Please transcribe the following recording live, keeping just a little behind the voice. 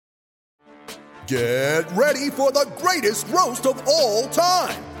Get ready for the greatest roast of all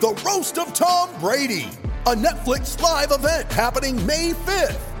time, the Roast of Tom Brady, a Netflix live event happening May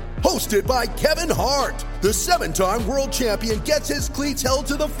 5th. Hosted by Kevin Hart, the 7-time world champion gets his cleats held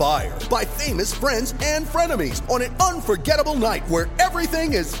to the fire by famous friends and frenemies on an unforgettable night where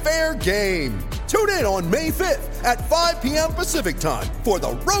everything is fair game. Tune in on May 5th at 5 p.m. Pacific time for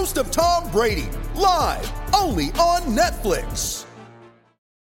the Roast of Tom Brady, live only on Netflix.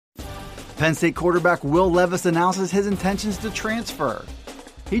 Penn State quarterback Will Levis announces his intentions to transfer.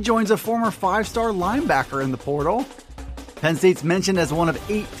 He joins a former 5-star linebacker in the portal. Penn State's mentioned as one of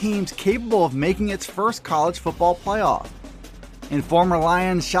 8 teams capable of making its first college football playoff. And former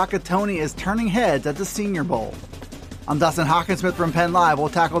Lion Shaka Toney is turning heads at the Senior Bowl. I'm Dustin Hockensmith from Penn Live. We'll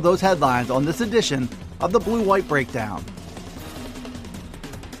tackle those headlines on this edition of the Blue White Breakdown.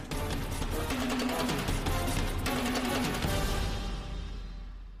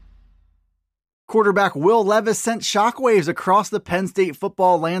 Quarterback Will Levis sent shockwaves across the Penn State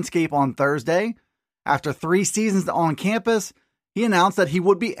football landscape on Thursday. After 3 seasons on campus, he announced that he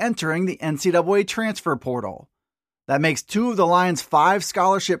would be entering the NCAA transfer portal. That makes 2 of the Lions' 5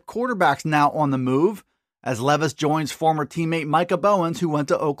 scholarship quarterbacks now on the move, as Levis joins former teammate Micah Bowens, who went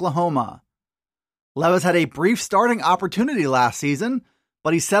to Oklahoma. Levis had a brief starting opportunity last season,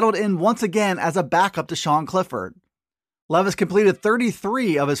 but he settled in once again as a backup to Sean Clifford. Levis completed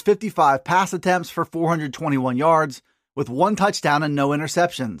 33 of his 55 pass attempts for 421 yards, with 1 touchdown and no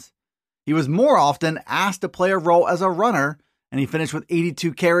interceptions. He was more often asked to play a role as a runner, and he finished with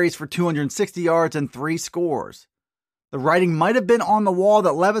 82 carries for 260 yards and 3 scores. The writing might have been on the wall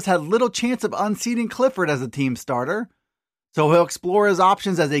that Levis had little chance of unseating Clifford as a team starter, so he'll explore his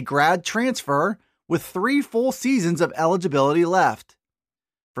options as a grad transfer with 3 full seasons of eligibility left.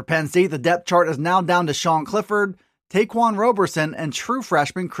 For Penn State, the depth chart is now down to Sean Clifford, Taquan Roberson, and true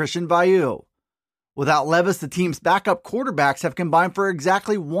freshman Christian Vayu. Without Levis, the team's backup quarterbacks have combined for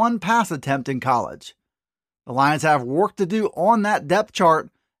exactly 1 pass attempt in college. The Lions have work to do on that depth chart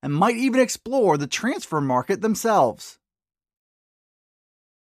and might even explore the transfer market themselves.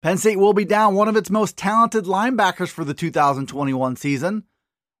 Penn State will be down one of its most talented linebackers for the 2021 season.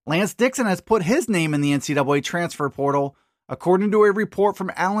 Lance Dixon has put his name in the NCAA transfer portal, according to a report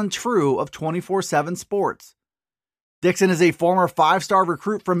from Alan True of 24/7 Sports. Dixon is a former 5-star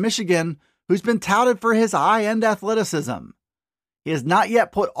recruit from Michigan who's been touted for his high-end athleticism. He has not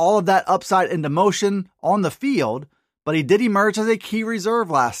yet put all of that upside into motion on the field, but he did emerge as a key reserve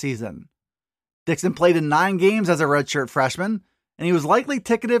last season. Dixon played in 9 games as a redshirt freshman, and he was likely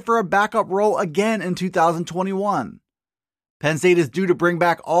ticketed for a backup role again in 2021. Penn State is due to bring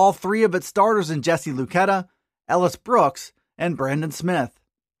back all 3 of its starters in Jesse Luketa, Ellis Brooks, and Brandon Smith.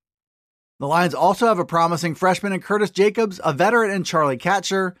 The Lions also have a promising freshman in Curtis Jacobs, a veteran in Charlie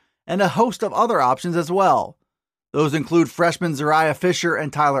Katcher, and a host of other options as well. Those include freshmen Zariah Fisher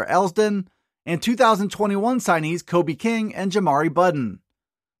and Tyler Elsdon, and 2021 signees Kobe King and Jamari Budden.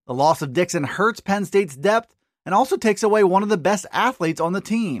 The loss of Dixon hurts Penn State's depth and also takes away one of the best athletes on the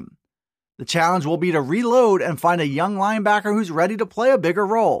team. The challenge will be to reload and find a young linebacker who's ready to play a bigger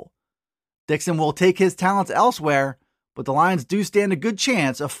role. Dixon will take his talents elsewhere, but the Lions do stand a good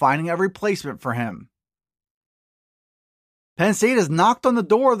chance of finding a replacement for him. Penn State has knocked on the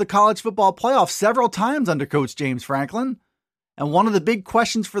door of the college football playoff several times under Coach James Franklin, and one of the big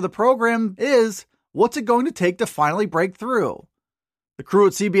questions for the program is, what's it going to take to finally break through? The crew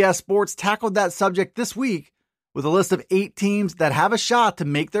at CBS Sports tackled that subject this week with a list of 8 teams that have a shot to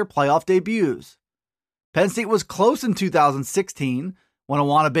make their playoff debuts. Penn State was close in 2016 when it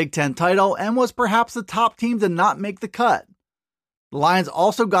won a Big Ten title and was perhaps the top team to not make the cut. The Lions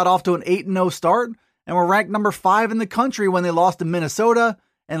also got off to an 8-0 start and were ranked number 5 in the country when they lost to Minnesota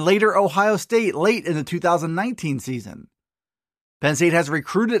and later Ohio State late in the 2019 season. Penn State has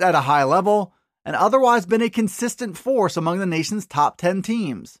recruited at a high level and otherwise been a consistent force among the nation's top 10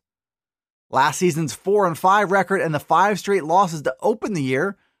 teams. Last season's 4-5 record and the 5 straight losses to open the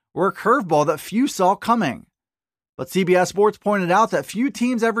year were a curveball that few saw coming. But CBS Sports pointed out that few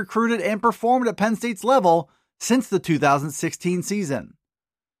teams have recruited and performed at Penn State's level since the 2016 season.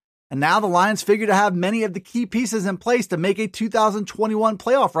 And now the Lions figure to have many of the key pieces in place to make a 2021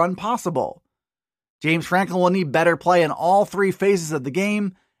 playoff run possible. James Franklin will need better play in all 3 phases of the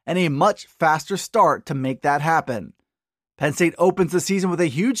game and a much faster start to make that happen. Penn State opens the season with a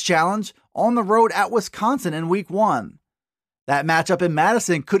huge challenge on the road at Wisconsin in Week 1. That matchup in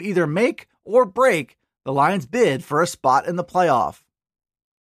Madison could either make or break the Lions' bid for a spot in the playoff.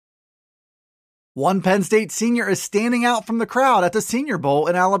 One Penn State senior is standing out from the crowd at the Senior Bowl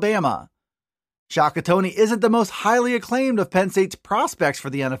in Alabama. Shaka Toney isn't the most highly acclaimed of Penn State's prospects for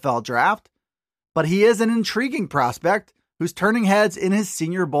the NFL draft, but he is an intriguing prospect who's turning heads in his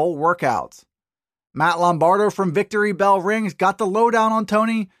Senior Bowl workouts. Matt Lombardo from Victory Bell Rings got the lowdown on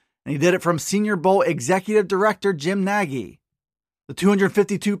Tony, and he did it from Senior Bowl Executive Director Jim Nagy. The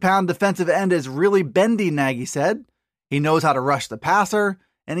 252-pound defensive end is really bendy, Nagy said. He knows how to rush the passer,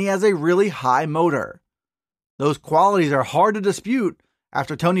 and he has a really high motor. Those qualities are hard to dispute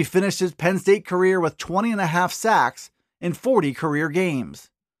after Tony finished his Penn State career with 20.5 sacks in 40 career games.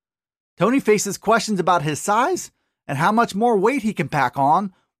 Tony faces questions about his size and how much more weight he can pack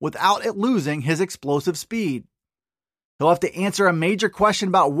on without it losing his explosive speed. He'll have to answer a major question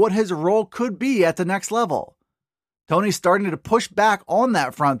about what his role could be at the next level. Tony's starting to push back on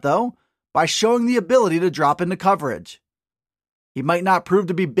that front, though, by showing the ability to drop into coverage. He might not prove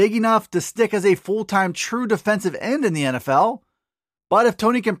to be big enough to stick as a full-time true defensive end in the NFL, but if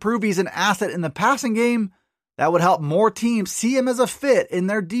Tony can prove he's an asset in the passing game, that would help more teams see him as a fit in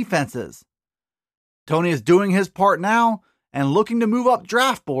their defenses. Tony is doing his part now and looking to move up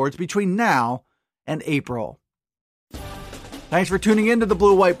draft boards between now and April. Thanks for tuning in to the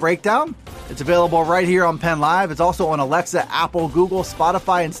Blue White Breakdown. It's available right here on Penn Live. It's also on Alexa, Apple, Google,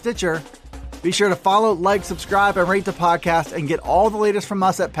 Spotify, and Stitcher. Be sure to follow, like, subscribe, and rate the podcast and get all the latest from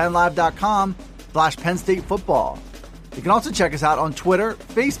us at PennLive.com/Penn State Football. You can also check us out on Twitter,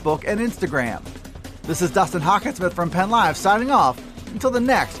 Facebook, and Instagram. This is Dustin Hockensmith from Penn Live signing off until the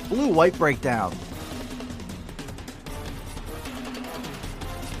next Blue White Breakdown.